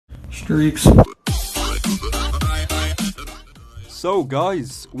Streaks. So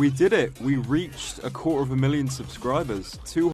guys, we did it. We reached 250,000 subscribers.